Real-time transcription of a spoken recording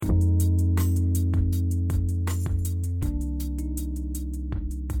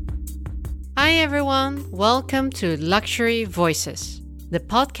Hi everyone, welcome to Luxury Voices, the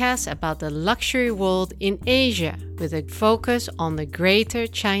podcast about the luxury world in Asia with a focus on the Greater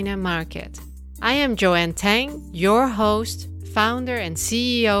China market. I am Joanne Tang, your host, founder and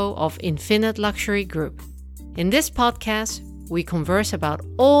CEO of Infinite Luxury Group. In this podcast, we converse about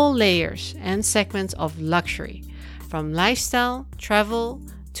all layers and segments of luxury, from lifestyle, travel,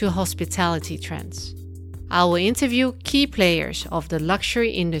 to hospitality trends. I will interview key players of the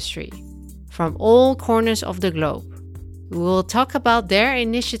luxury industry from all corners of the globe. We will talk about their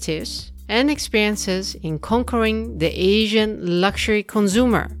initiatives and experiences in conquering the Asian luxury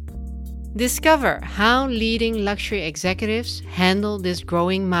consumer. Discover how leading luxury executives handle this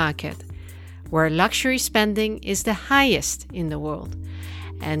growing market, where luxury spending is the highest in the world,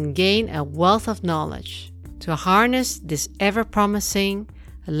 and gain a wealth of knowledge to harness this ever-promising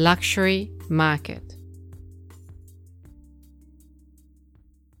luxury market.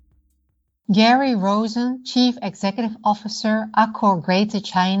 Gary Rosen, Chief Executive Officer, Accor Greater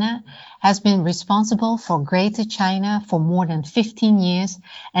China, has been responsible for Greater China for more than 15 years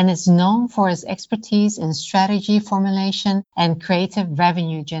and is known for his expertise in strategy formulation and creative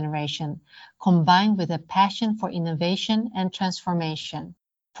revenue generation, combined with a passion for innovation and transformation.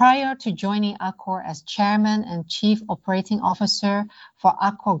 Prior to joining Accor as Chairman and Chief Operating Officer for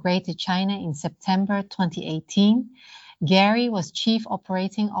Accor Greater China in September 2018, Gary was Chief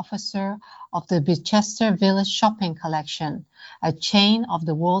Operating Officer of the Bicester Village Shopping Collection, a chain of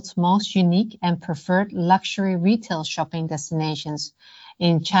the world's most unique and preferred luxury retail shopping destinations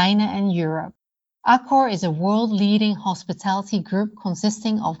in China and Europe. Accor is a world-leading hospitality group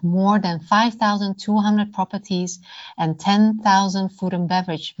consisting of more than 5,200 properties and 10,000 food and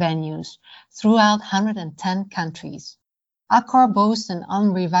beverage venues throughout 110 countries. Accor boasts an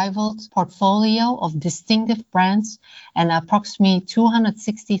unrivaled portfolio of distinctive brands and approximately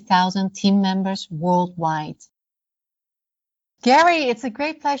 260,000 team members worldwide. Gary, it's a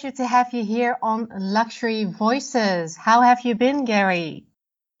great pleasure to have you here on Luxury Voices. How have you been, Gary?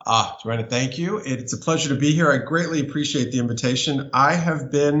 Joanna, thank you. It's a pleasure to be here. I greatly appreciate the invitation.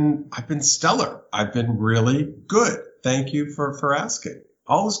 I've been stellar. I've been really good. Thank you for asking.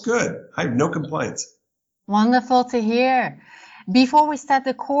 All is good. I have no complaints. Wonderful to hear. Before we start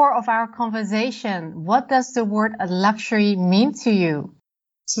the core of our conversation, what does the word luxury mean to you?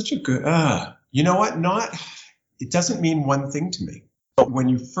 Such a good, you know what? It doesn't mean one thing to me. But when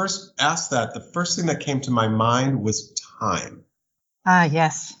you first asked that, the first thing that came to my mind was time.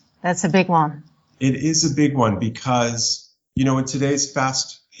 Yes, that's a big one. It is a big one because, in today's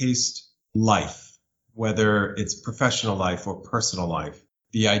fast-paced life, whether it's professional life or personal life,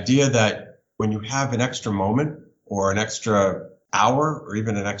 the idea that when you have an extra moment or an extra hour or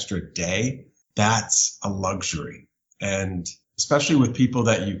even an extra day, that's a luxury. And especially with people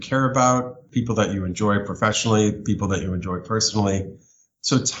that you care about, people that you enjoy professionally, people that you enjoy personally.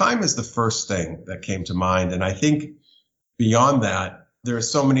 So time is the first thing that came to mind. And I think beyond that, there are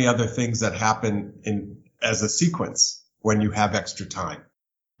so many other things that happen as a sequence when you have extra time.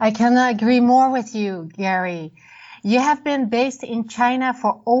 I cannot agree more with you, Gary. You have been based in China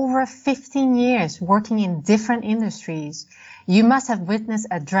for over 15 years, working in different industries. You must have witnessed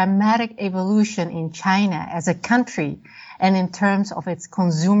a dramatic evolution in China as a country and in terms of its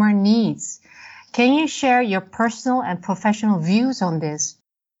consumer needs. Can you share your personal and professional views on this?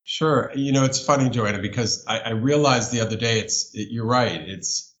 Sure. It's funny, Joanna, because I realized the other day, you're right.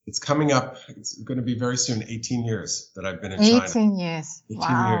 It's coming up. It's going to be very soon, 18 years that I've been in China. 18 years. 18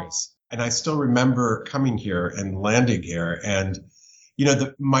 Wow. years. And I still remember coming here and landing here. And,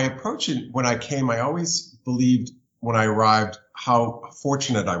 my approach when I came, I always believed when I arrived how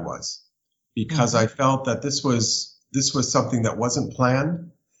fortunate I was because I felt that this was something that wasn't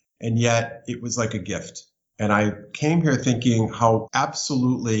planned. And yet it was like a gift. And I came here thinking how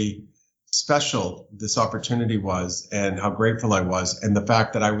absolutely special this opportunity was and how grateful I was and the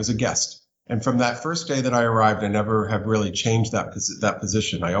fact that I was a guest. And from that first day that I arrived, I never have really changed that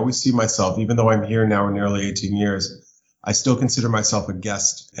position. I always see myself, even though I'm here now nearly 18 years, I still consider myself a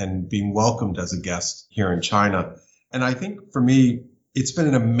guest and being welcomed as a guest here in China. And I think for me, it's been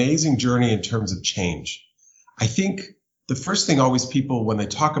an amazing journey in terms of change. I think the first thing always people, when they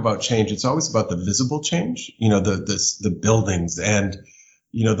talk about change, it's always about the visible change, the buildings and,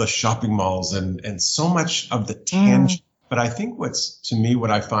 the shopping malls and so much of the tangible. But I think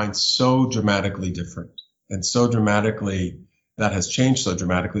what I find so dramatically different and so dramatically that has changed so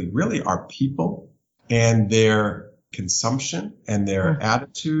dramatically really are people and their consumption and their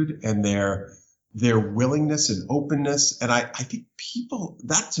attitude and their willingness and openness. And I think people,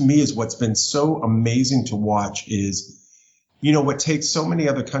 that to me is what's been so amazing to watch is what takes so many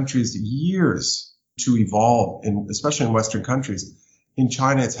other countries years to evolve, especially in Western countries, in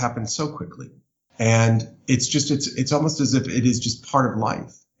China, it's happened so quickly. And it's almost as if it is just part of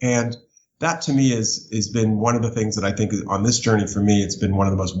life. And that to me has been one of the things that I think on this journey for me, it's been one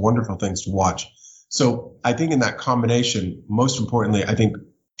of the most wonderful things to watch. So I think in that combination, most importantly, I think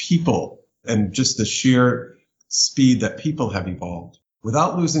people and just the sheer speed that people have evolved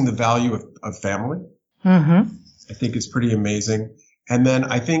without losing the value of family, I think is pretty amazing. And then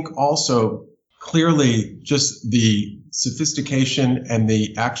I think also clearly just the sophistication and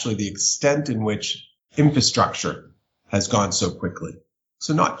the extent in which infrastructure has gone so quickly.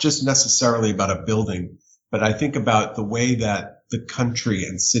 So not just necessarily about a building, but I think about the way that the country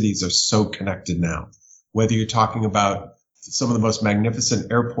and cities are so connected now, whether you're talking about some of the most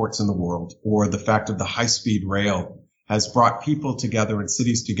magnificent airports in the world or the fact of the high-speed rail has brought people together and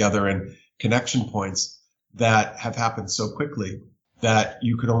cities together and connection points that have happened so quickly that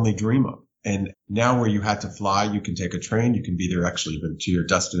you could only dream of. And now where you had to fly, you can take a train, you can be there actually even to your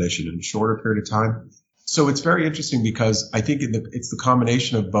destination in a shorter period of time. So it's very interesting because I think it's the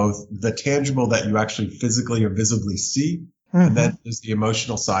combination of both the tangible that you actually physically or visibly see, and then there's the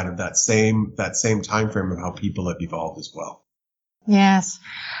emotional side of that same time frame of how people have evolved as well. Yes.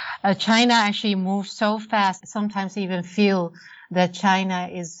 China actually moves so fast. Sometimes even feel that China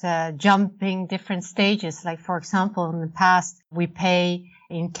is jumping different stages. Like, for example, in the past, we pay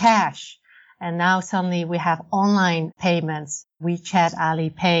in cash. And now suddenly we have online payments, WeChat,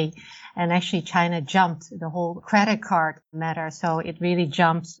 Alipay. And actually China jumped the whole credit card matter. So it really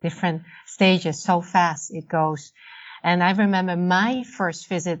jumps different stages. So fast it goes. And I remember my first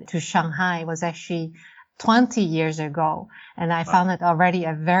visit to Shanghai was actually 20 years ago. And I found it already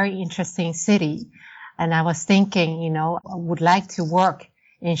a very interesting city. And I was thinking, I would like to work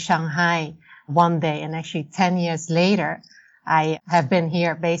in Shanghai one day. And actually 10 years later, I have been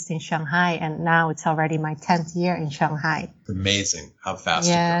here based in Shanghai, and now it's already my 10th year in Shanghai. Amazing how fast it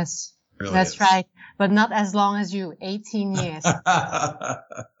goes. Yes, really that's right. But not as long as you, 18 years.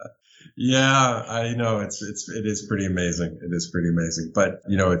 Yeah, I know it is pretty amazing. It is pretty amazing. But,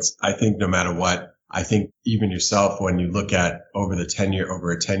 I think no matter what, I think even yourself, when you look at over a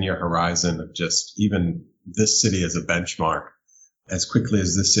 10-year horizon of just even this city as a benchmark, as quickly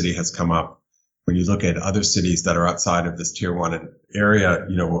as this city has come up, when you look at other cities that are outside of this tier 1 area,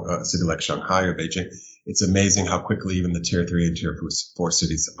 a city like Shanghai or Beijing, it's amazing how quickly even the tier 3 and tier 4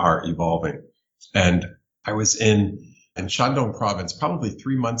 cities are evolving. And I was in Shandong province probably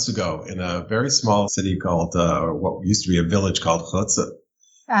 3 months ago in a very small city called, what used to be a village called Hezi.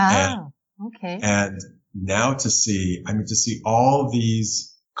 Okay. And now to see all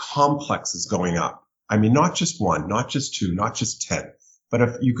these complexes going up. I mean, not just one, not just two, not just 10. But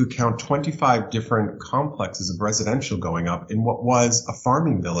if you could count 25 different complexes of residential going up in what was a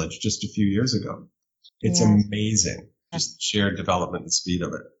farming village just a few years ago. It's amazing, just the sheer development and speed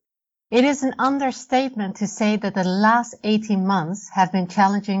of it. It is an understatement to say that the last 18 months have been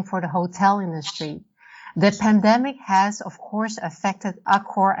challenging for the hotel industry. The pandemic has, of course, affected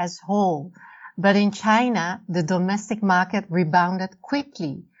Accor as a whole. But in China, the domestic market rebounded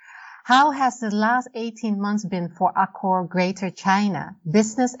quickly. How has the last 18 months been for Accor Greater China?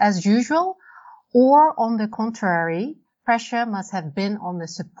 Business as usual? Or on the contrary, pressure must have been on the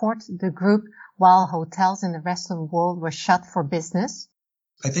support the group while hotels in the rest of the world were shut for business?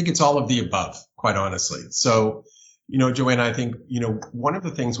 I think it's all of the above, quite honestly. So, Joanna, I think, one of the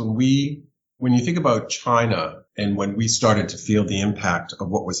things when you think about China and when we started to feel the impact of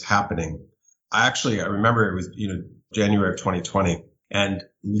what was happening, I remember it was, January of 2020. And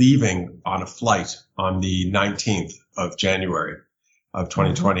leaving on a flight on the 19th of January of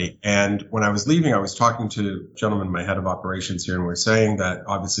 2020. And when I was leaving, I was talking to a gentleman, my head of operations here, and we're saying that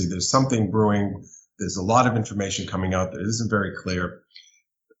obviously there's something brewing. There's a lot of information coming out that isn't very clear.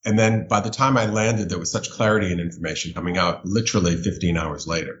 And then by the time I landed, there was such clarity and information coming out literally 15 hours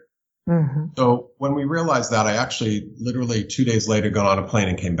later. So when we realized that, I actually literally 2 days later got on a plane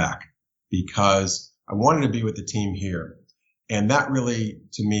and came back because I wanted to be with the team here. And that really,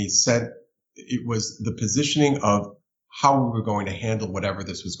 to me, said it was the positioning of how we were going to handle whatever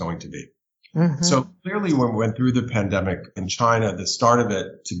this was going to be. So clearly, when we went through the pandemic in China, the start of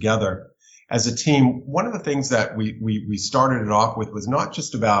it together as a team, one of the things that we started it off with was not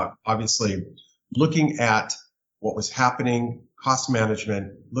just about, obviously, looking at what was happening, cost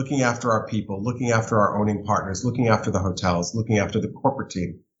management, looking after our people, looking after our owning partners, looking after the hotels, looking after the corporate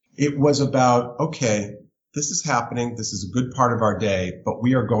team. It was about, okay, this is happening. This is a good part of our day, but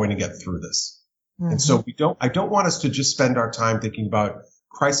we are going to get through this. And so I don't want us to just spend our time thinking about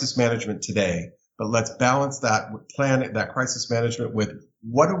crisis management today, but let's balance that with that crisis management with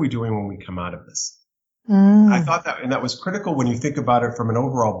what are we doing when we come out of this? I thought that, and that was critical when you think about it from an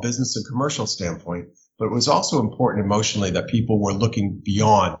overall business and commercial standpoint, but it was also important emotionally that people were looking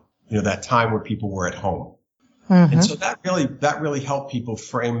beyond, that time where people were at home. Mm-hmm. And so that really helped people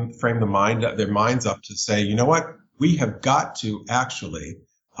frame their minds up to say, you know what, we have got to actually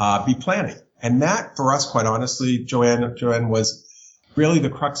be planning. And that, for us, quite honestly, Joanne, was really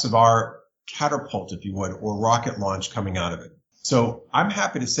the crux of our catapult, if you would, or rocket launch coming out of it. So I'm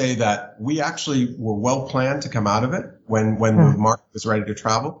happy to say that we actually were well planned to come out of it when the market was ready to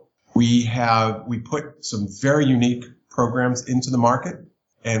travel. We put some very unique programs into the market,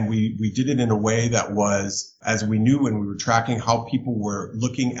 and we did it in a way that was, as we knew when we were tracking how people were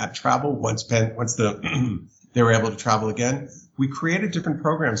looking at travel once they were able to travel again. We created different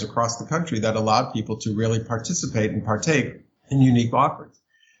programs across the country that allowed people to really participate and partake in unique offerings.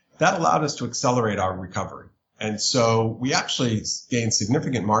 That allowed us to accelerate our recovery. And so we actually gained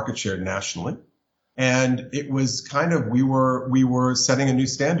significant market share nationally. And it was we were setting a new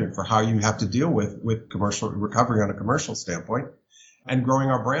standard for how you have to deal with commercial recovery on a commercial standpoint, and growing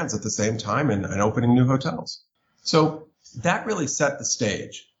our brands at the same time and opening new hotels. So that really set the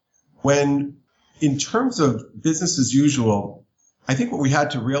stage. When, in terms of business as usual, I think what we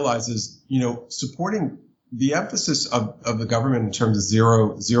had to realize is, supporting the emphasis of the government in terms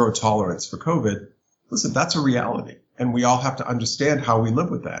of zero tolerance for COVID. Listen, that's a reality, and we all have to understand how we live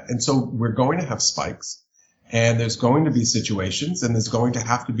with that. And so we're going to have spikes, and there's going to be situations, and there's going to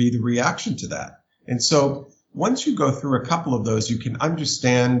have to be the reaction to that. And so once you go through a couple of those, you can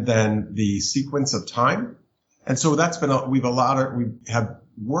understand then the sequence of time. And so that's been, we have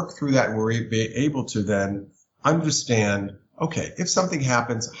worked through that, and we're able to then understand, okay, if something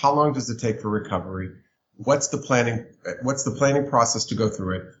happens, how long does it take for recovery? What's the planning process to go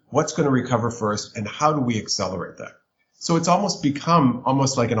through it? What's going to recover first, and how do we accelerate that? So it's almost become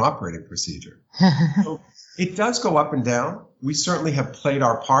like an operating procedure. So it does go up and down. We certainly have played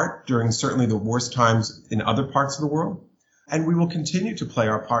our part during certainly the worst times in other parts of the world. And we will continue to play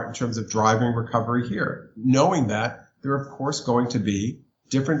our part in terms of driving recovery here, knowing that there are, of course, going to be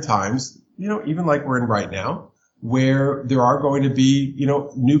different times, even like we're in right now, where there are going to be,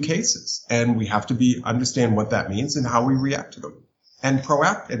 new cases, and we have to understand what that means and how we react to them, and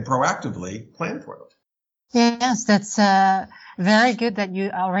proactively plan for them. Yes, that's very good that you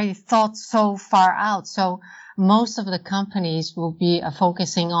already thought so far out. So most of the companies will be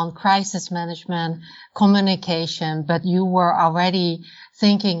focusing on crisis management, communication, but you were already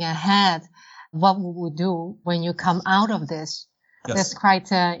thinking ahead what we would do when you come out of this. Yes. That's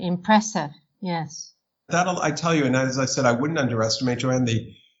quite impressive. Yes. I tell you, and as I said, I wouldn't underestimate, Joanne,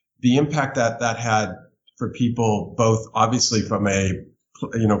 the impact that had for people, both obviously from a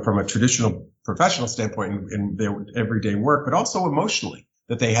traditional professional standpoint in their everyday work, but also emotionally,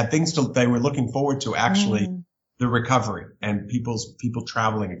 that they had things they were looking forward to, actually the recovery and people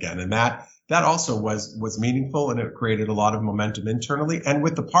traveling again. And that also was meaningful, and it created a lot of momentum internally and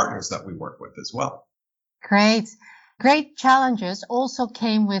with the partners that we work with as well. Great. Great challenges also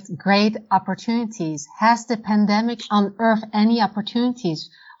came with great opportunities. Has the pandemic unearthed any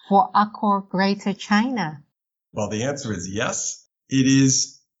opportunities for Accor Greater China? Well, the answer is yes.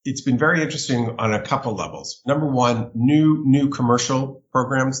 It's been very interesting on a couple levels. Number one, new commercial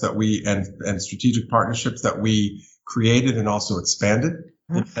programs that and strategic partnerships that we created and also expanded.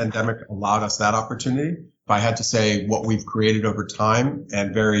 The pandemic allowed us that opportunity. If I had to say what we've created over time,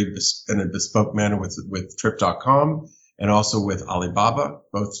 and in a bespoke manner with Trip.com and also with Alibaba,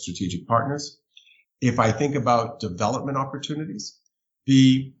 both strategic partners. If I think about development opportunities,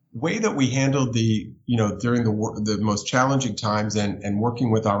 the way that we handled during the most challenging times and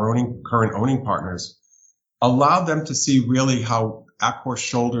working with our current owning partners allowed them to see really how Accor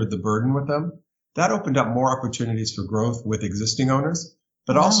shouldered the burden with them. That opened up more opportunities for growth with existing owners,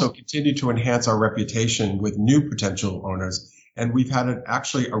 but also continued to enhance our reputation with new potential owners. And we've had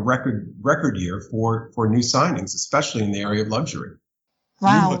actually a record year for new signings, especially in the area of luxury.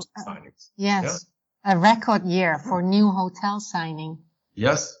 Wow. New hotel signings. Yes. Yeah. A record year for new hotel signing.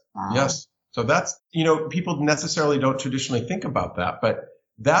 Yes. Wow. Yes. So that's, people necessarily don't traditionally think about that, but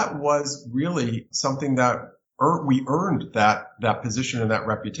that was really something that we earned that position and that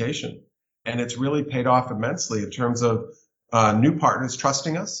reputation. And it's really paid off immensely in terms of new partners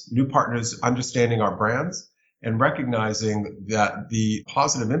trusting us, new partners understanding our brands, and recognizing that the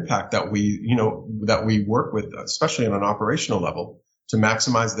positive impact that we work with, especially on an operational level, to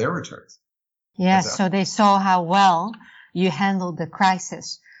maximize their returns. Yes, so they saw how well you handled the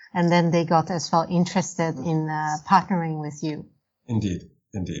crisis, and then they got as well interested in partnering with you. Indeed.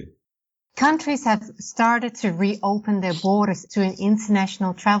 Countries have started to reopen their borders to an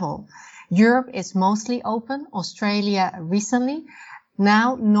international travel. Europe is mostly open, Australia recently,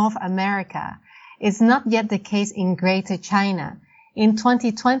 now North America. It's not yet the case in Greater China. In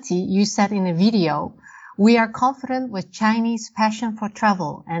 2020, you said in a video, "We are confident with Chinese passion for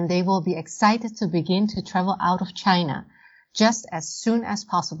travel, and they will be excited to begin to travel out of China just as soon as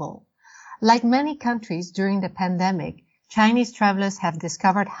possible." Like many countries during the pandemic, Chinese travelers have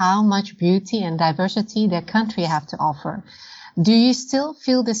discovered how much beauty and diversity their country have to offer. Do you still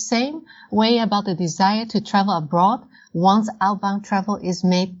feel the same way about the desire to travel abroad once outbound travel is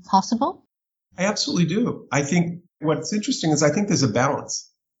made possible? I absolutely do. I think what's interesting is I think there's a balance.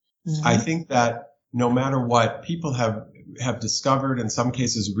 Mm-hmm. I think that no matter what, people have discovered, in some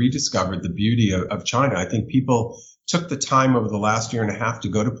cases rediscovered, the beauty of China. I think people took the time over the last year and a half to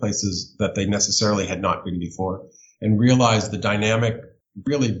go to places that they necessarily had not been before and realized the dynamic,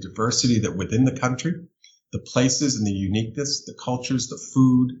 really diversity that within the country, the places and the uniqueness, the cultures, the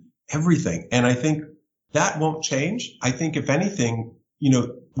food, everything. And I think that won't change. I think if anything,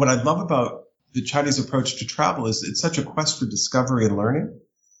 what I love about the Chinese approach to travel is it's such a quest for discovery and learning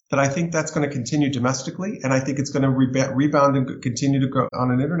that I think that's going to continue domestically. And I think it's going to rebound and continue to go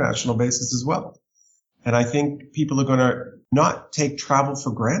on an international basis as well. And I think people are going to not take travel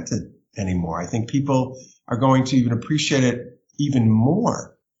for granted anymore. I think people are going to even appreciate it even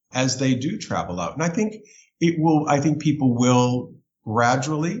more as they do travel out. And I think people will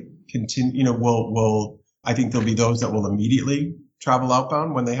gradually continue, I think there'll be those that will immediately travel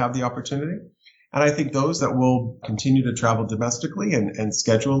outbound when they have the opportunity. And I think those that will continue to travel domestically and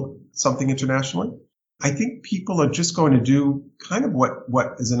schedule something internationally. I think people are just going to do kind of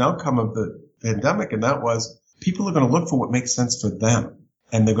what is an outcome of the pandemic. And that was people are going to look for what makes sense for them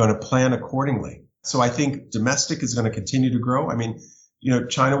and they're going to plan accordingly. So I think domestic is going to continue to grow. I mean,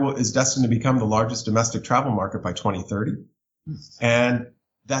 China is destined to become the largest domestic travel market by 2030. And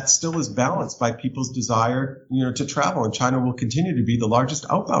that still is balanced by people's desire, to travel. And China will continue to be the largest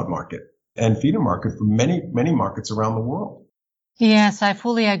outbound market and feeder market for many, many markets around the world. Yes, I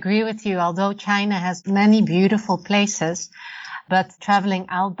fully agree with you. Although China has many beautiful places, but traveling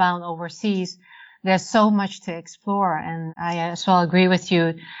outbound overseas, there's so much to explore. And I as well agree with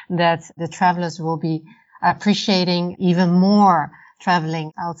you that the travelers will be appreciating even more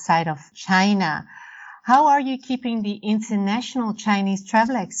traveling outside of China. How are you keeping the international Chinese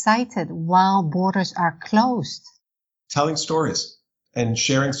traveler excited while borders are closed? Telling stories and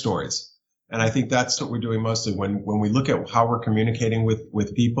sharing stories. And I think that's what we're doing mostly. When we look at how we're communicating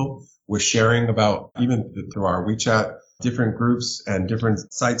with people, we're sharing about, even through our WeChat, different groups and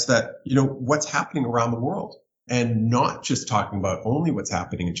different sites that, what's happening around the world. And not just talking about only what's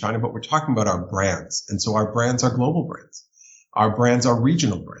happening in China, but we're talking about our brands. And so our brands are global brands. Our brands are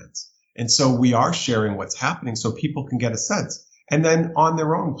regional brands. And so we are sharing what's happening so people can get a sense. And then on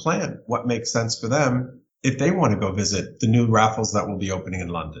their own plan what makes sense for them if they want to go visit the new Raffles that will be opening in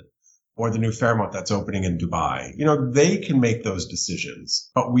London or the new Fairmont that's opening in Dubai. They can make those decisions.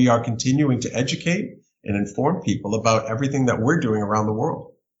 But we are continuing to educate and inform people about everything that we're doing around the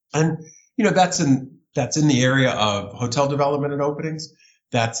world. And, that's in the area of hotel development and openings.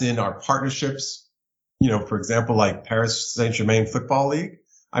 That's in our partnerships, for example, like Paris Saint-Germain Football League.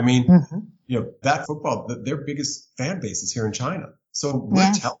 I mean, that football, their biggest fan base is here in China. So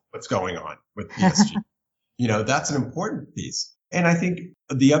we're telling what's going on with PSG. That's an important piece. And I think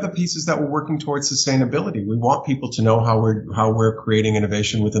the other piece is that we're working towards sustainability. We want people to know how we're creating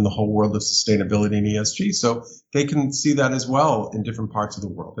innovation within the whole world of sustainability and ESG. So they can see that as well in different parts of the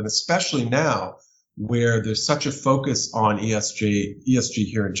world. And especially now where there's such a focus on ESG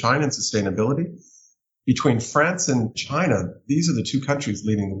here in China and sustainability. Between France and China, these are the two countries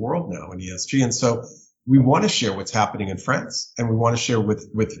leading the world now in ESG. And so we want to share what's happening in France, and we want to share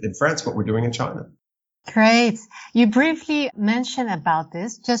in France what we're doing in China. Great. You briefly mentioned about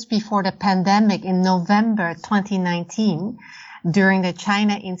this just before the pandemic in November 2019. During the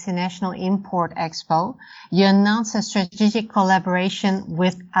China International Import Expo, you announced a strategic collaboration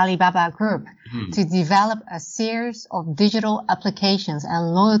with Alibaba Group to develop a series of digital applications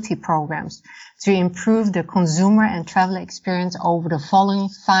and loyalty programs to improve the consumer and traveler experience over the following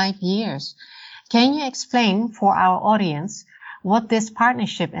 5 years. Can you explain for our audience what this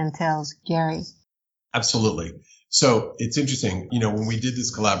partnership entails, Gary? Absolutely. So it's interesting, when we did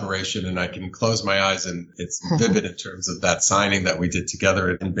this collaboration, and I can close my eyes and it's vivid in terms of that signing that we did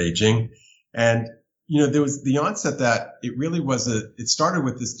together in Beijing. And, there was the onset that it really was it started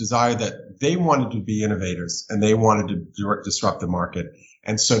with this desire that they wanted to be innovators and they wanted to disrupt the market.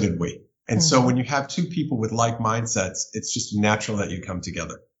 And so did we. And so when you have two people with like mindsets, it's just natural that you come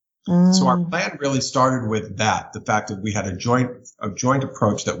together. So our plan really started with that, the fact that we had a joint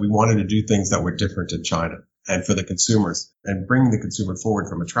approach that we wanted to do things that were different in China and for the consumers and bring the consumer forward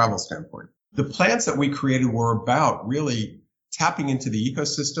from a travel standpoint. The plans that we created were about really tapping into the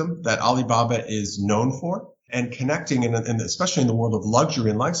ecosystem that Alibaba is known for and connecting, and especially in the world of luxury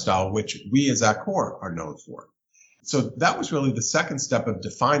and lifestyle, which we as Accor are known for. So that was really the second step of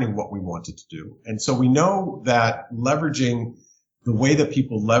defining what we wanted to do. And so we know that leveraging the way that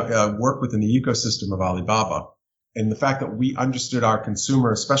people work within the ecosystem of Alibaba and the fact that we understood our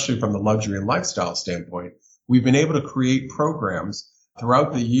consumer, especially from the luxury and lifestyle standpoint, we've been able to create programs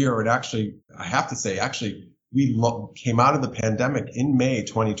throughout the year. And actually, I have to say, we came out of the pandemic in May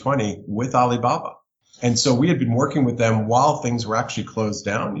 2020 with Alibaba. And so we had been working with them while things were actually closed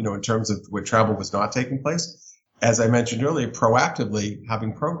down, in terms of where travel was not taking place. As I mentioned earlier, proactively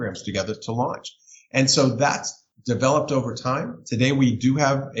having programs together to launch. And so that's developed over time. Today we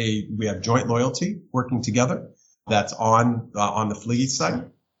have joint loyalty working together. That's on the Fliggy site.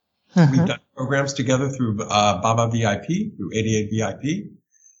 We've done programs together through Baba VIP, through 88 VIP.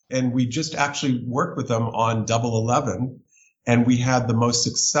 And we just actually worked with them on Double 11. And we had the most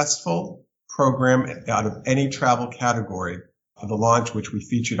successful program out of any travel category for the launch, which we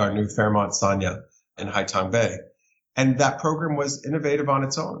featured our new Fairmont Sanya in Haitang Bay. And that program was innovative on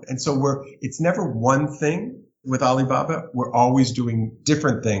its own. And so it's never one thing with Alibaba. We're always doing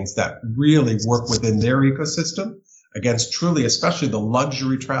different things that really work within their ecosystem against truly, especially the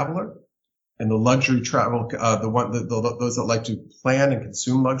luxury traveler and the luxury travel, those that like to plan and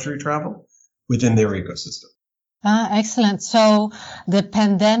consume luxury travel within their ecosystem. Excellent. So the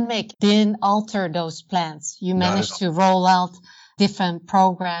pandemic didn't alter those plans. You managed to roll out different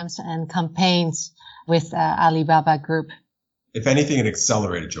programs and campaigns with Alibaba Group. If anything, it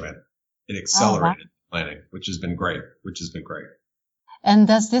accelerated, Joanna. It accelerated planning, which has been great. And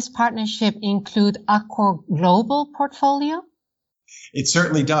does this partnership include Accor Global portfolio? It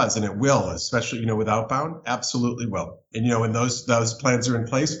certainly does, and it will, especially, with outbound, absolutely will. And, and those plans are in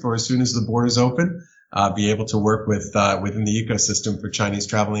place for as soon as the borders open, be able to work with within the ecosystem for Chinese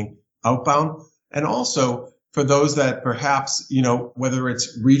traveling outbound. And also for those that perhaps, whether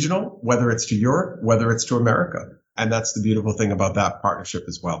it's regional, whether it's to Europe, whether it's to America. And that's the beautiful thing about that partnership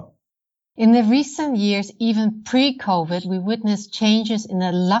as well. In the recent years, even pre-COVID, we witnessed changes in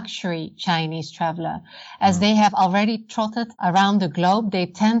the luxury Chinese traveler. As they have already trotted around the globe, they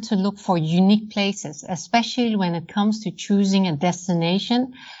tend to look for unique places, especially when it comes to choosing a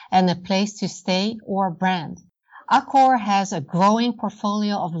destination and a place to stay or a brand. Accor has a growing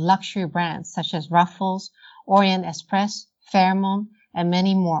portfolio of luxury brands such as Raffles, Orient Express, Fairmont, and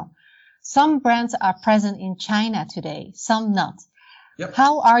many more. Some brands are present in China today, some not. Yep.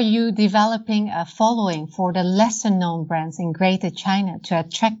 How are you developing a following for the lesser known brands in Greater China to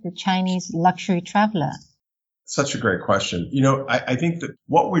attract the Chinese luxury traveler? Such a great question. I think that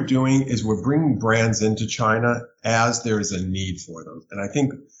what we're doing is we're bringing brands into China as there is a need for them. And I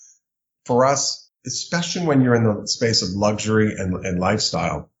think for us, especially when you're in the space of luxury and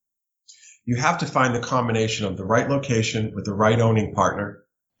lifestyle, you have to find the combination of the right location with the right owning partner.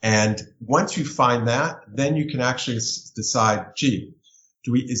 And once you find that, then you can actually decide,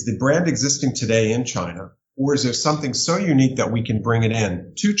 is the brand existing today in China, or is there something so unique that we can bring it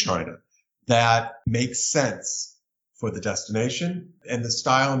in to China that makes sense for the destination and the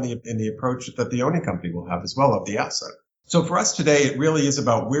style and the approach that the owning company will have as well of the asset? So for us today, it really is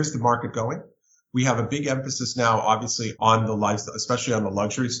about where's the market going. We have a big emphasis now, obviously, on the lifestyle, especially on the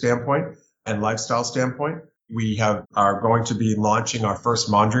luxury standpoint and lifestyle standpoint. We are going to be launching our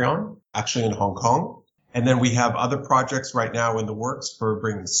first Mondrian, actually in Hong Kong. And then we have other projects right now in the works for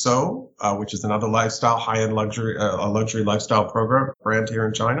bringing So, which is another lifestyle, high-end luxury lifestyle brand here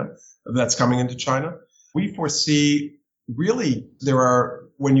in China that's coming into China. We foresee really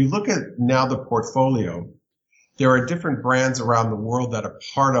when you look at now the portfolio, there are different brands around the world that are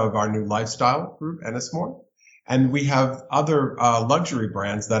part of our new lifestyle group, Ennismore. And we have other luxury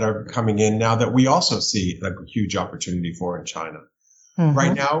brands that are coming in now that we also see a huge opportunity for in China. Mm-hmm.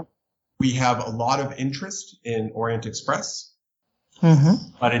 Right now, we have a lot of interest in Orient Express,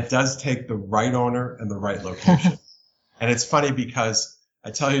 but it does take the right owner and the right location. And it's funny because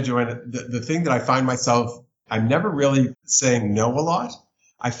I tell you, Joanna, the thing that I find myself, I'm never really saying no a lot.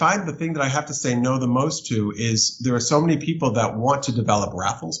 I find the thing that I have to say no the most to is there are so many people that want to develop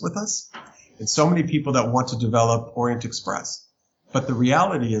Raffles with us and so many people that want to develop Orient Express. But the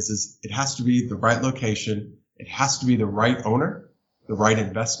reality is it has to be the right location. It has to be the right owner, the right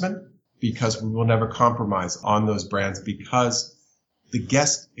investment, because we will never compromise on those brands because the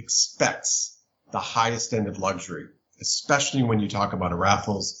guest expects the highest end of luxury, especially when you talk about a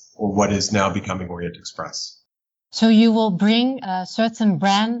Raffles or what is now becoming Orient Express. So you will bring a certain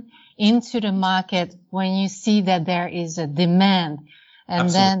brand into the market when you see that there is a demand. And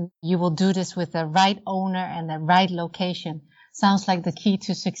Absolutely. Then you will do this with the right owner and the right location. Sounds like the key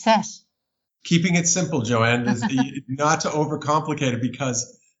to success. Keeping it simple, Joanne, is not to overcomplicate it,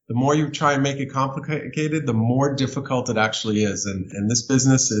 because the more you try and make it complicated, the more difficult it actually is. And in this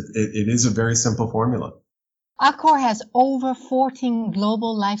business, it is a very simple formula. Accor has over 14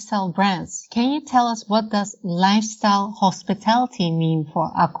 global lifestyle brands. Can you tell us, what does lifestyle hospitality mean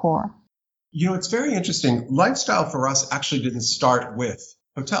for Accor? It's very interesting. Lifestyle for us actually didn't start with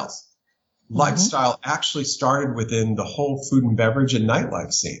hotels. Lifestyle actually started within the whole food and beverage and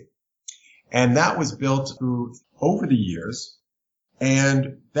nightlife scene. And that was built through over the years.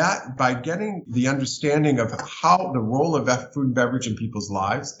 And that, by getting the understanding of how the role of food and beverage in people's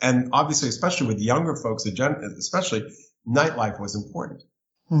lives, and obviously, especially with younger folks, especially nightlife was important.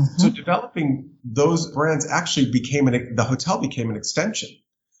 So developing those brands actually the hotel became an extension.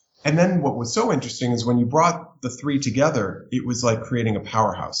 And then what was so interesting is when you brought the three together, it was like creating a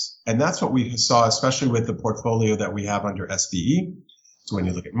powerhouse. And that's what we saw, especially with the portfolio that we have under SBE. So when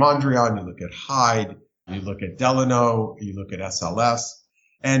you look at Mondrian, you look at Hyde, you look at Delano, you look at SLS.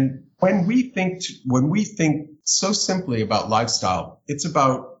 And when we think so simply about lifestyle, it's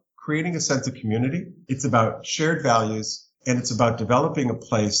about creating a sense of community. It's about shared values, and it's about developing a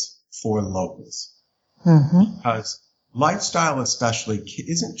place for locals. Because lifestyle especially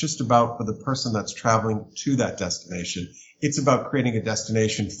isn't just about for the person that's traveling to that destination. It's about creating a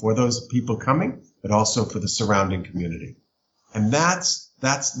destination for those people coming, but also for the surrounding community. And that's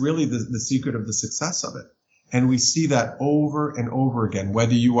really the secret of the success of it. And we see that over and over again,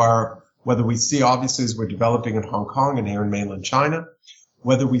 whether we see, obviously, as we're developing in Hong Kong and here in mainland China,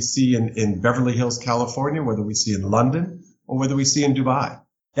 whether we see in Beverly Hills, California, whether we see in London, or whether we see in Dubai.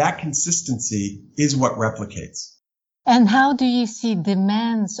 That consistency is what replicates. And how do you see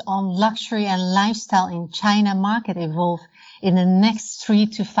demands on luxury and lifestyle in China market evolve in the next 3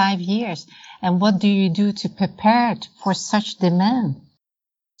 to 5 years? And what do you do to prepare for such demand?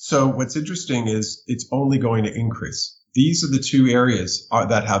 So what's interesting is it's only going to increase. These are the two areas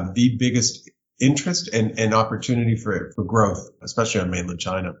that have the biggest interest and opportunity for growth, especially on mainland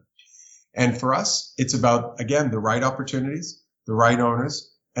China. And for us, it's about, again, the right opportunities, the right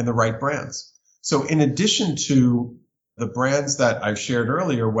owners, and the right brands. So in addition to the brands that I shared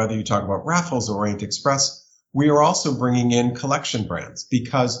earlier, whether you talk about Raffles or Orient Express, we are also bringing in collection brands,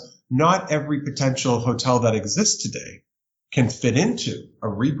 because not every potential hotel that exists today can fit into a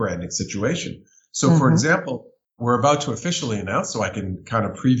rebranding situation. So, for example, we're about to officially announce, so I can kind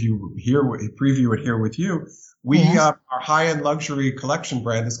of preview it here with you. Our high-end luxury collection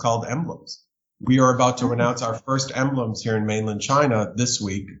brand is called Emblems. We are about to announce our first Emblems here in mainland China this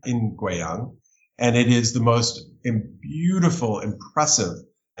week in Guiyang. And it is the most beautiful, impressive.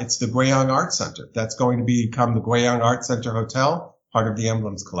 It's the Guiyang Art Center. That's going to become the Guiyang Art Center Hotel, part of the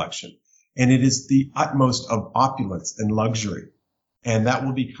Emblems collection. And it is the utmost of opulence and luxury. And that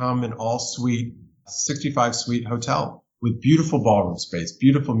will become an all-suite, 65-suite hotel with beautiful ballroom space,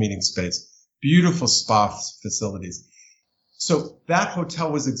 beautiful meeting space, beautiful spa facilities. So that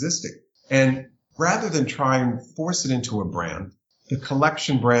hotel was existing. And rather than try and force it into a brand, the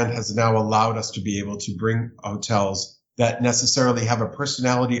collection brand has now allowed us to be able to bring hotels that necessarily have a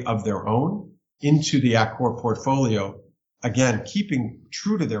personality of their own into the Accor portfolio. Again, keeping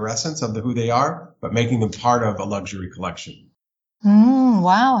true to their essence of who they are, but making them part of a luxury collection.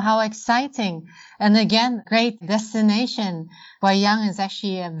 Wow, how exciting. And again, great destination. Guiyang is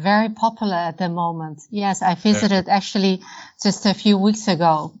actually very popular at the moment. Yes, I visited actually just a few weeks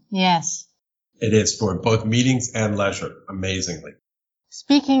ago. Yes. It is for both meetings and leisure, amazingly.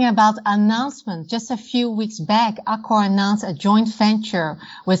 Speaking about announcement, just a few weeks back, Accor announced a joint venture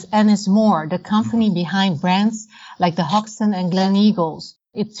with Ennismore, the company behind brands like the Hoxton and Gleneagles.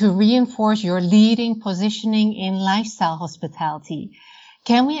 It's to reinforce your leading positioning in lifestyle hospitality.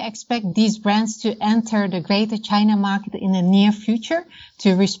 Can we expect these brands to enter the Greater China market in the near future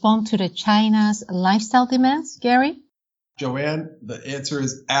to respond to the China's lifestyle demands, Gary? Joanne, the answer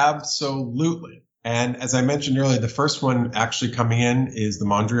is absolutely. And as I mentioned earlier, the first one actually coming in is the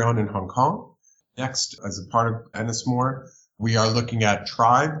Mondrian in Hong Kong. Next, as a part of Ennismore, we are looking at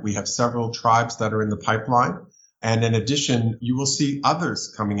Tribe. We have several Tribes that are in the pipeline. And in addition, you will see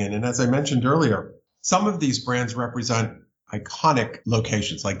others coming in. And as I mentioned earlier, some of these brands represent iconic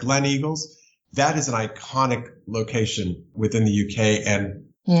locations, like Gleneagles. That is an iconic location within the UK. And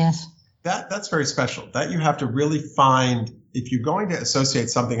yes, that's very special. That you have to really find, if you're going to associate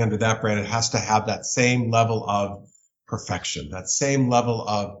something under that brand, it has to have that same level of perfection, that same level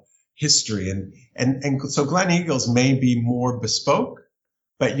of history. And so Gleneagles may be more bespoke,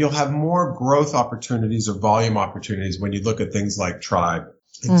 but you'll have more growth opportunities or volume opportunities when you look at things like Tribe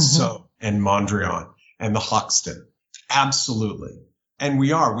and So and Mondrian and the Hoxton. Absolutely. And we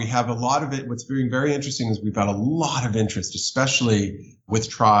have a lot of it. What's being very interesting is we've got a lot of interest, especially with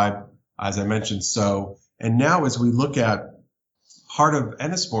Tribe, as I mentioned. So, and now as we look at part of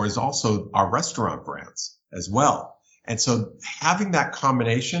Ennismore is also our restaurant brands as well. And so having that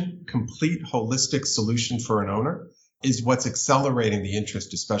combination, complete holistic solution for an owner is what's accelerating the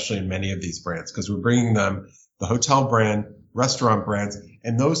interest, especially in many of these brands, because we're bringing them the hotel brand, restaurant brands,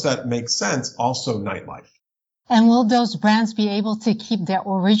 and those that make sense, also nightlife. And will those brands be able to keep their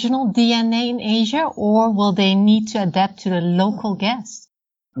original DNA in Asia, or will they need to adapt to the local guests?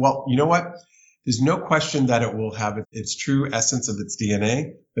 Well, you know what? There's no question that it will have its true essence of its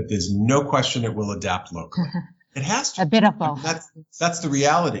DNA, but there's no question it will adapt locally. It has to. A bit of both. That's the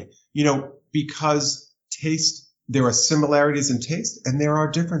reality. Because there are similarities in taste and there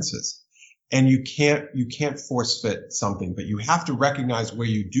are differences. And you can't force fit something, but you have to recognize where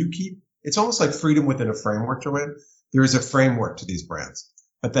you do keep. It's almost like freedom within a framework, Joanne. There is a framework to these brands,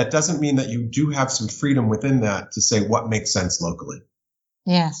 but that doesn't mean that you do have some freedom within that to say what makes sense locally.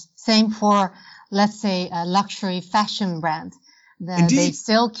 Yes. Same for, let's say, a luxury fashion brand. Indeed. They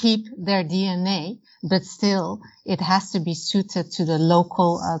still keep their DNA, but still it has to be suited to the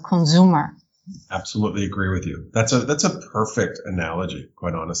local consumer. Absolutely agree with you. That's a perfect analogy,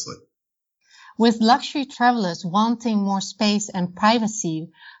 quite honestly. With luxury travelers wanting more space and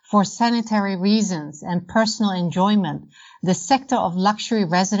privacy for sanitary reasons and personal enjoyment, the sector of luxury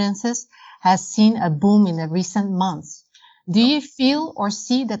residences has seen a boom in the recent months. Do you feel or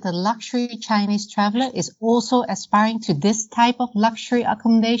see that the luxury Chinese traveler is also aspiring to this type of luxury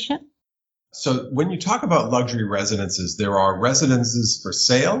accommodation? So when you talk about luxury residences, there are residences for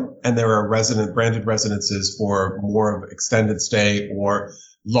sale and there are branded residences for more of extended stay or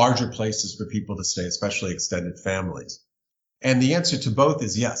larger places for people to stay, especially extended families. And the answer to both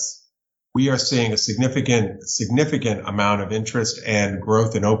is yes. We are seeing a significant amount of interest and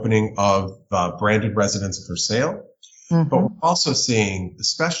growth and opening of branded residences for sale. Mm-hmm. But we're also seeing,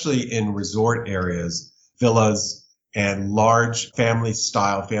 especially in resort areas, villas and large family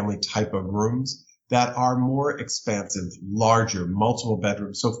type of rooms that are more expansive, larger, multiple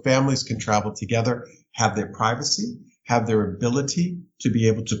bedrooms. So families can travel together, have their privacy, have their ability to be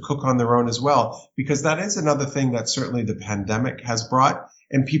able to cook on their own as well, because that is another thing that certainly the pandemic has brought.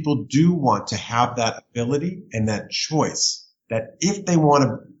 And people do want to have that ability and that choice that if they want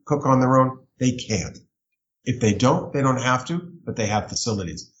to cook on their own, they can. If they don't have to, but they have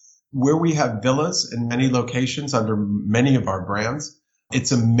facilities. Where we have villas in many locations under many of our brands,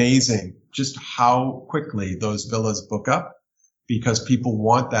 it's amazing just how quickly those villas book up because people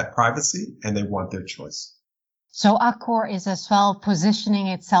want that privacy and they want their choice. So Accor is as well positioning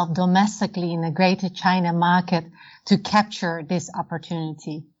itself domestically in the Greater China market to capture this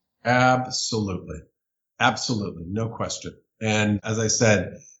opportunity. Absolutely. Absolutely. No question. And as I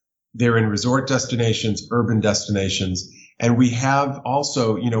said, they're in resort destinations, urban destinations. And we have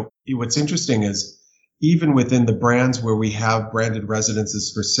also, what's interesting is even within the brands where we have branded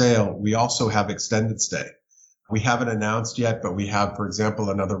residences for sale, we also have extended stay. We haven't announced yet, but we have, for example,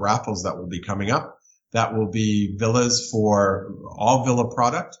 another Raffles that will be coming up. That will be villas for all villa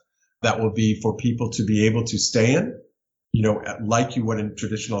product. That will be for people to be able to stay in, like you would in a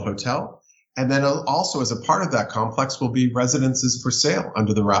traditional hotel. And then also as a part of that complex will be residences for sale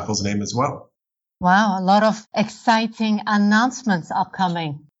under the Raffles name as well. Wow, a lot of exciting announcements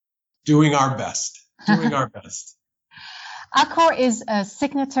upcoming. Doing our best. Accor is a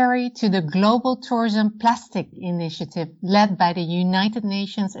signatory to the Global Tourism Plastic Initiative led by the United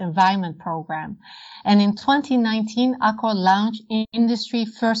Nations Environment Programme. And in 2019, Accor launched Industry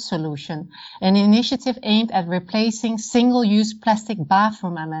First Solution, an initiative aimed at replacing single-use plastic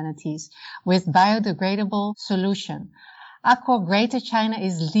bathroom amenities with biodegradable solution. Accor Greater China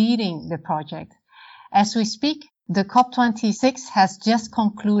is leading the project. As we speak, the COP26 has just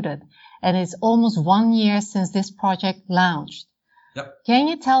concluded, and it's almost 1 year since this project launched. Yep. Can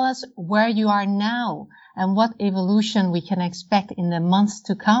you tell us where you are now and what evolution we can expect in the months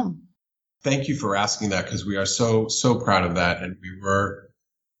to come? Thank you for asking that because we are so proud of that. And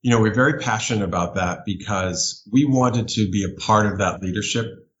we're very passionate about that because we wanted to be a part of that leadership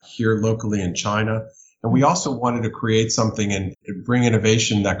here locally in China. And we also wanted to create something and bring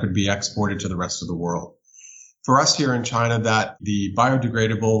innovation that could be exported to the rest of the world. For us here in China, that the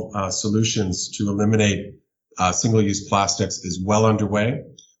biodegradable solutions to eliminate single-use plastics is well underway.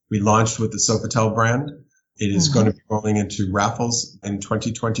 We launched with the Sofitel brand It is going to be rolling into Raffles in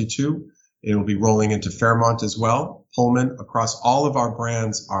 2022. It will be rolling into Fairmont as well. Pullman, across all of our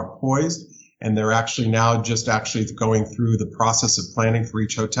brands are poised, and they're actually now just going through the process of planning for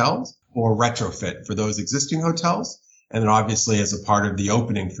each hotel or retrofit for those existing hotels, and then obviously as a part of the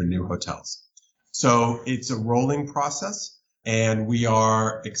opening for new hotels. So it's a rolling process, and we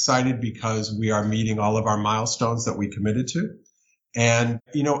are excited because we are meeting all of our milestones that we committed to. And,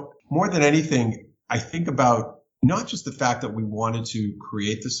 more than anything, I think about not just the fact that we wanted to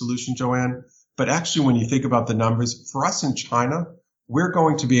create the solution, Joanne, but actually when you think about the numbers, for us in China, we're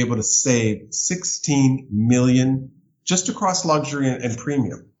going to be able to save 16 million just across luxury and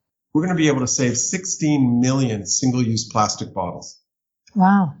premium. We're going to be able to save 16 million single-use plastic bottles.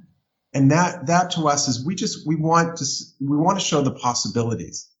 Wow. And that to us is we want to show the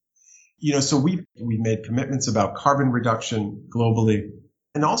possibilities. So we made commitments about carbon reduction globally.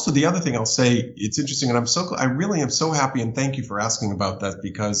 And also the other thing I'll say, it's interesting, and I really am so happy, and thank you for asking about that,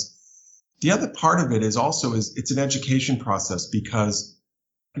 because the other part of it is it's an education process, because,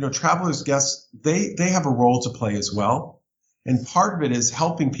 travelers, guests, they have a role to play as well. And part of it is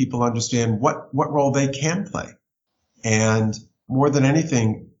helping people understand what role they can play. And more than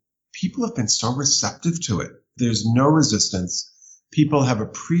anything, people have been so receptive to it. There's no resistance. People have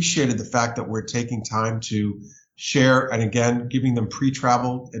appreciated the fact that we're taking time to share, and again, giving them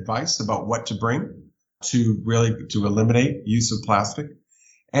pre-travel advice about what to bring to eliminate use of plastic.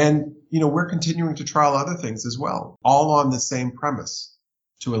 And, we're continuing to trial other things as well, all on the same premise,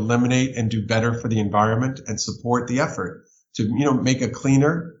 to eliminate and do better for the environment and support the effort to, make a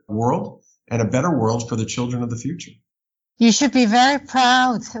cleaner world and a better world for the children of the future. You should be very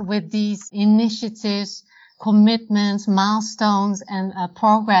proud with these initiatives, commitments, milestones, and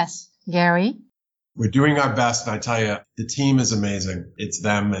progress, Gary. We're doing our best, and I tell you, the team is amazing. It's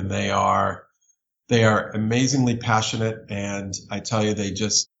them, and they are amazingly passionate. And I tell you,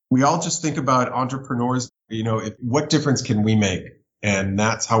 we all just think about entrepreneurs. What difference can we make? And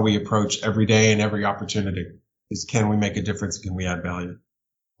that's how we approach every day and every opportunity: is can we make a difference? Can we add value?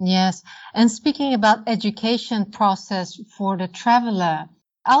 Yes. And speaking about education process for the traveler,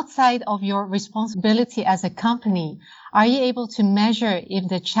 outside of your responsibility as a company, are you able to measure if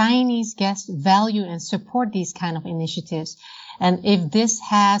the Chinese guests value and support these kind of initiatives, and if this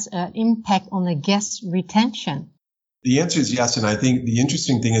has an impact on the guest retention? The answer is yes, and I think the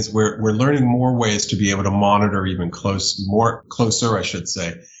interesting thing is we're learning more ways to be able to monitor even closer, I should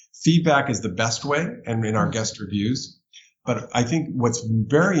say. Feedback is the best way, and in our guest reviews. But I think what's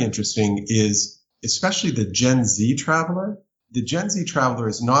very interesting is, especially the Gen Z traveler. The Gen Z traveler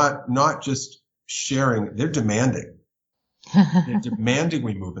is not just sharing, they're demanding. They're demanding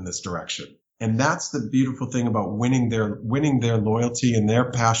we move in this direction. And that's the beautiful thing about winning their loyalty and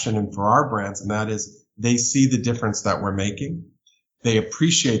their passion, and for our brands, and that is they see the difference that we're making. They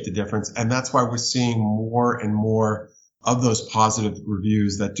appreciate the difference. And that's why we're seeing more and more of those positive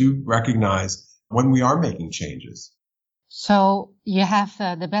reviews that do recognize when we are making changes. So you have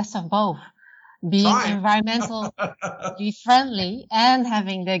the best of both. Being environmentally friendly and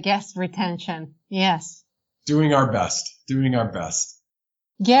having the guest retention. Yes. Doing our best.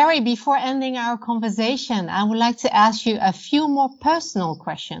 Gary, before ending our conversation, I would like to ask you a few more personal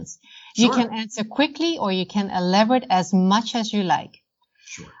questions. Sure. You can answer quickly, or you can elaborate as much as you like.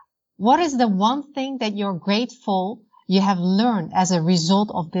 Sure. What is the one thing that you're grateful you have learned as a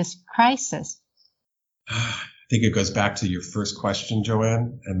result of this crisis? I think it goes back to your first question,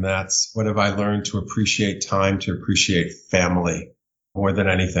 Joanne, and that's, what have I learned? To appreciate time, to appreciate family more than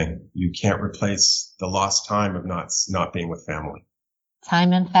anything. You can't replace the lost time of not being with family.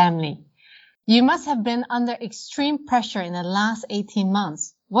 Time and family. You must have been under extreme pressure in the last 18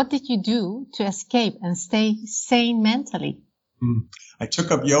 months. What did you do to escape and stay sane mentally? I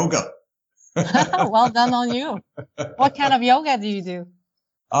took up yoga. Well done on you. What kind of yoga do you do?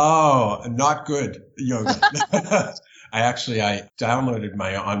 Oh, not good yoga. I downloaded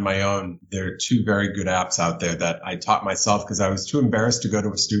on my own. There are two very good apps out there that I taught myself because I was too embarrassed to go to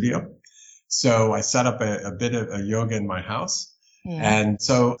a studio. So I set up a bit of a yoga in my house. Yeah. And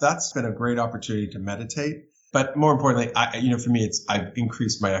so that's been a great opportunity to meditate. But more importantly, for me, I've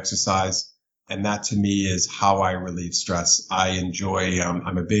increased my exercise. And that to me is how I relieve stress. I enjoy,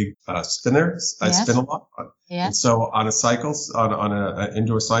 I'm a big spinner. I spin a lot. Yes. And so on an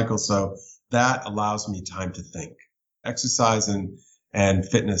indoor cycle. So that allows me time to think. Exercise and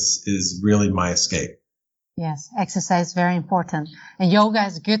fitness is really my escape. Yes. Exercise is very important. And yoga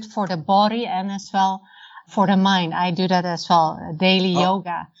is good for the body and as well for the mind. I do that as well. Daily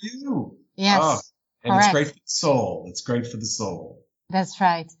yoga. You? Yes. And correct. It's great for the soul. It's great for the soul. That's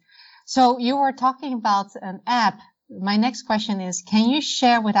right. So you were talking about an app. My next question is, can you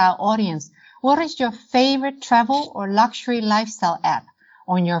share with our audience, what is your favorite travel or luxury lifestyle app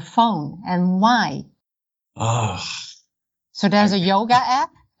on your phone and why? So there's a yoga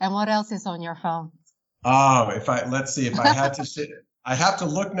app, and what else is on your phone? Let's see, if I had to sit, I have to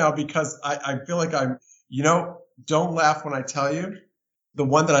look now because I feel like don't laugh when I tell you. The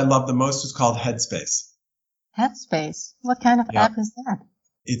one that I love the most is called Headspace. Headspace? What kind of app is that?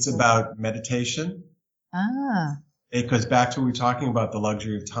 It's about meditation. It goes back to what we were talking about, the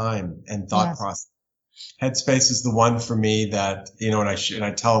luxury of time and thought process. Headspace is the one for me that, and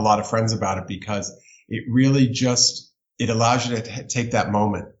I tell a lot of friends about it because it really it allows you to take that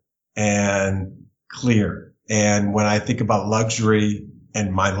moment and clear. And when I think about luxury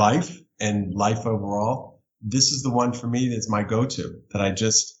and my life and life overall, this is the one for me that's my go-to,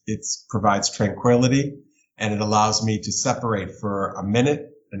 that it provides tranquility and it allows me to separate for a minute,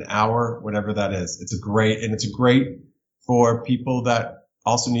 an hour, whatever that is. It's great for people that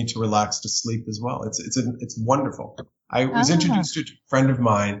also need to relax to sleep as well. It's wonderful. I was introduced to a friend of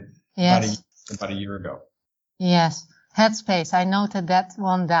mine about a year ago. Yes. Headspace. I noted that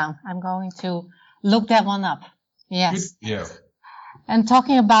one down. I'm going to look that one up. Yes. Good. Yeah. And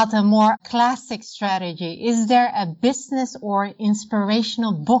talking about a more classic strategy, is there a business or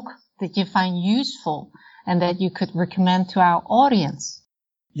inspirational book that you find useful and that you could recommend to our audience?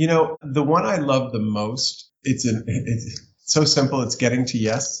 The one I love the most, it's so simple. It's Getting to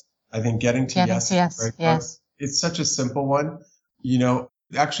Yes. I think Getting to Yes. Yes. It's such a simple one.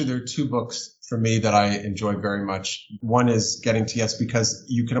 Actually, there are two books for me that I enjoy very much. One is Getting to Yes because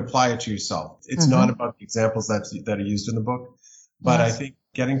you can apply it to yourself. It's not about the examples that are used in the book, but I think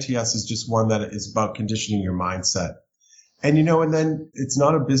Getting to Yes is just one that is about conditioning your mindset. And, and then it's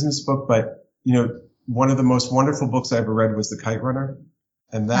not a business book, but, one of the most wonderful books I ever read was The Kite Runner.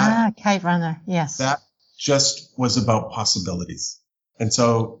 And Kite Runner. Yes. That just was about possibilities. And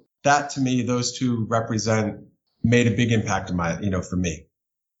so that to me, those two made a big impact in for me.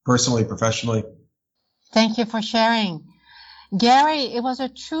 Personally, professionally. Thank you for sharing. Gary, it was a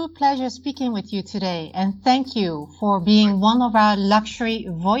true pleasure speaking with you today. And thank you for being one of our luxury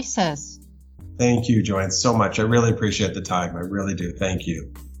voices. Thank you, Joanne, so much. I really appreciate the time. I really do. Thank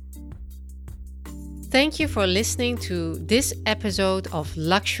you. Thank you for listening to this episode of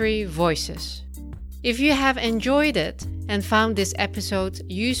Luxury Voices. If you have enjoyed it and found this episode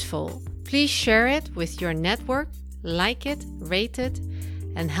useful, please share it with your network, like it, rate it,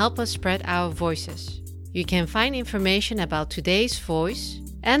 and help us spread our voices. You can find information about today's voice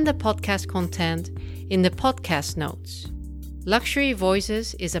and the podcast content in the podcast notes. Luxury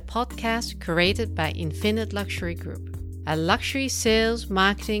Voices is a podcast curated by Infinite Luxury Group, a luxury sales,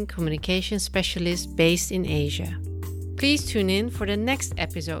 marketing, communication specialist based in Asia. Please tune in for the next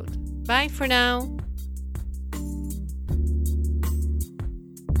episode. Bye for now.